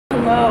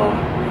know.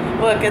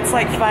 Look, it's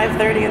like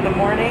 5:30 in the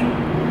morning.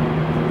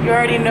 You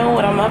already know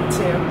what I'm up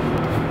to.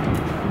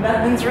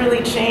 Nothing's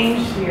really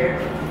changed here.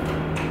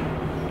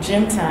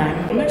 Gym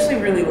time. I'm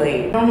actually really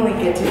late. I normally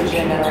get to the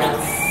gym at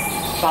around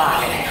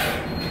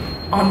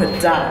 5 on the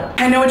dot.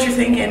 I know what you're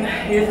thinking.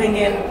 You're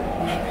thinking,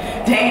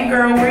 dang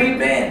girl, where you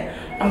been?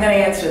 I'm gonna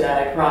answer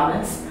that, I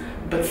promise.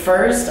 But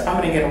first,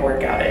 I'm gonna get a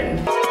workout in.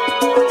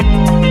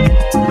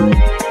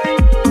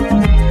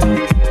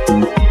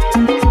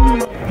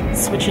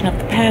 Switching up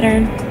the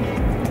pattern,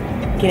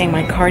 getting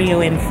my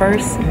cardio in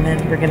first, and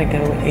then we're gonna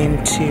go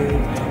into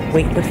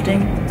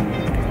weightlifting.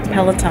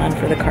 Peloton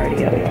for the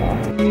cardio, y'all.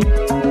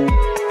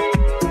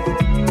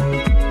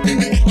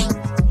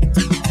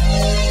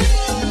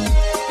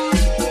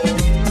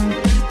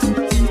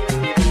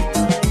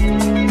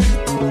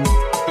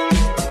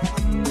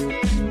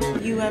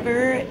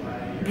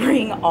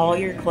 Bring all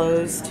your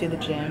clothes to the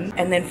gym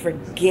and then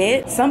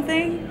forget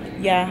something?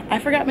 Yeah, I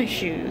forgot my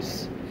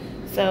shoes.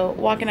 So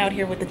walking out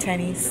here with the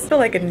tennies, I feel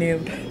like a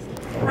noob.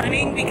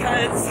 Running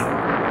because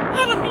I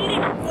have a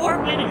meeting in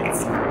 4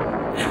 minutes.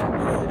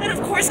 And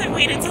of course I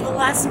waited till the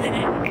last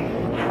minute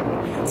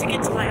to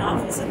get to my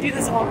office. I do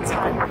this all the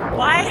time.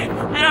 Why?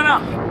 I don't know.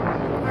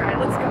 All right,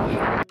 let's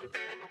go.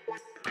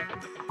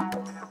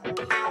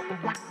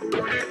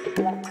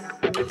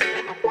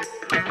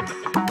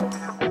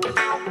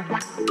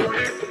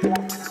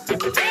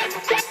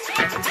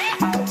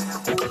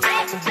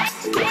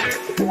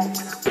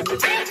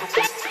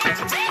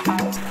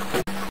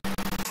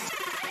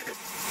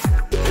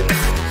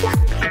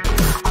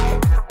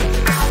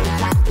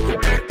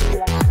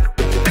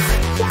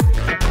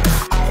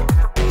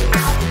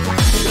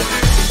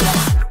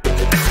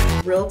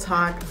 Real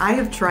talk, I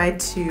have tried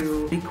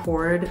to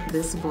record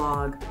this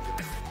vlog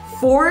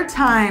 4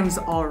 times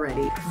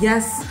already.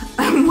 Yes,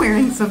 I'm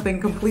wearing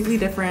something completely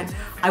different.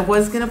 I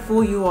was gonna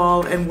fool you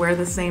all and wear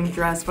the same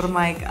dress, but I'm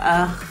like,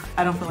 I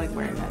don't feel like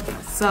wearing that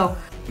dress. So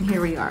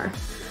here we are.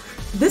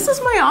 This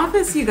is my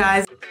office, you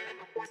guys.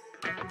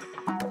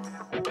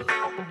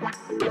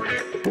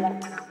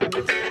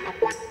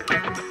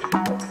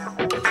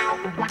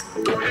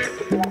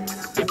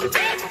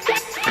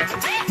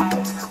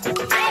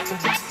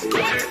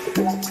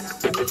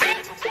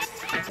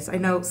 I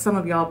know some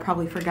of y'all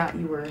probably forgot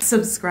you were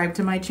subscribed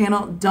to my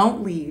channel.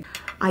 Don't leave.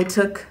 I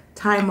took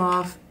time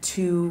off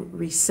to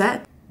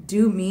reset,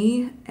 do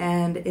me,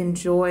 and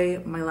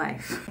enjoy my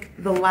life.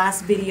 The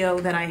last video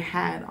that I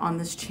had on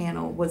this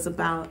channel was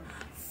about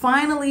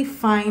finally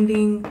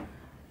finding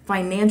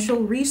financial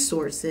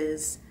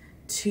resources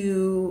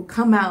to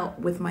come out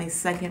with my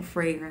second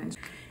fragrance.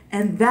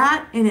 And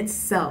that in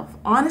itself,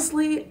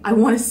 honestly, I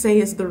want to say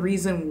is the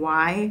reason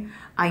why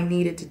I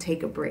needed to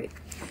take a break.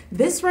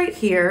 This right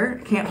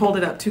here, can't hold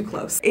it up too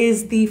close,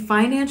 is the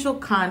financial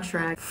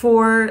contract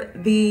for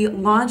the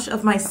launch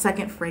of my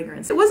second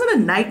fragrance. It wasn't a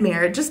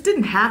nightmare, it just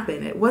didn't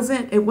happen. It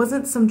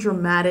wasn't some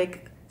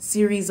dramatic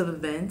series of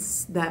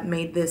events that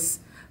made this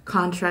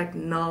contract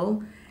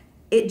null.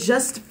 It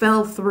just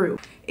fell through.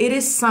 It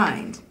is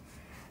signed.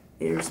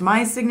 There's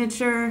my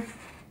signature,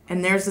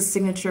 and there's the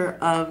signature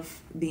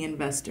of the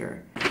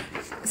investor.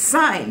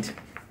 Signed,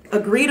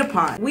 agreed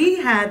upon. We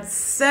had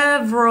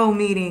several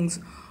meetings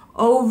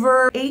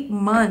over 8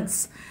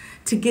 months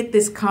to get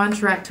this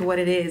contract to what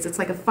it is. It's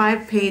like a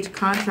 5-page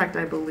contract,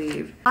 I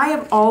believe. I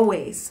have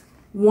always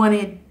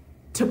wanted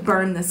to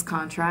burn this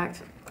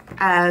contract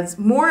as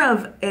more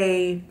of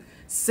a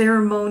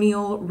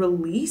ceremonial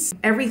release.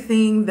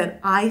 Everything that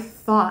I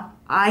thought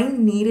I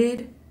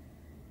needed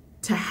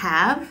to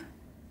have,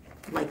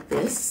 like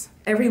this,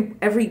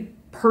 every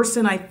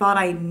person I thought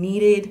I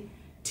needed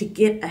to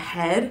get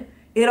ahead,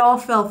 it all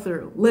fell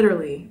through.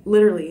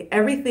 Literally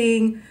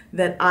everything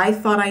that I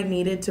thought I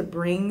needed to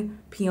bring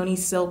Peony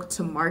Silk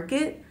to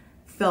market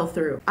fell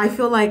through. I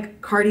feel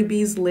like Cardi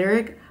B's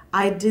lyric,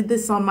 I did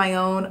this on my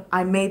own,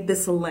 I made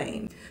this a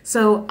lane.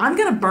 So I'm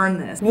gonna burn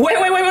this.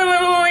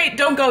 Wait,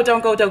 don't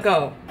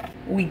go.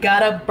 We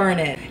gotta burn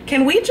it.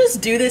 Can we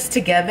just do this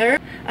together?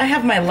 I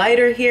have my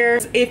lighter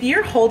here. If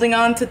you're holding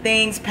on to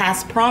things,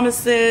 past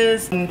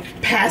promises,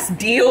 past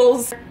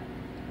deals,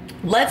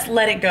 let's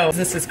let it go.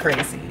 This is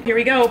crazy. Here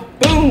we go,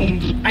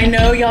 boom. I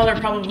know y'all are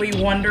probably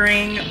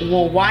wondering,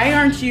 well, why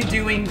aren't you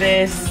doing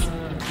this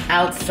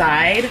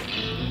outside?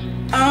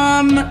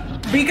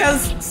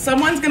 Because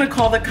someone's gonna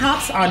call the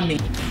cops on me.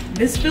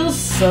 This feels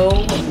so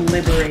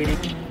liberating.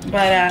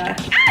 But,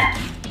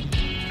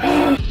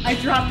 I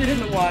dropped it in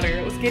the water.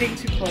 It was getting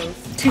too close.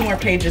 2 more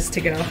pages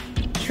to go.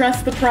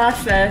 Trust the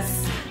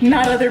process,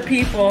 not other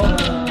people.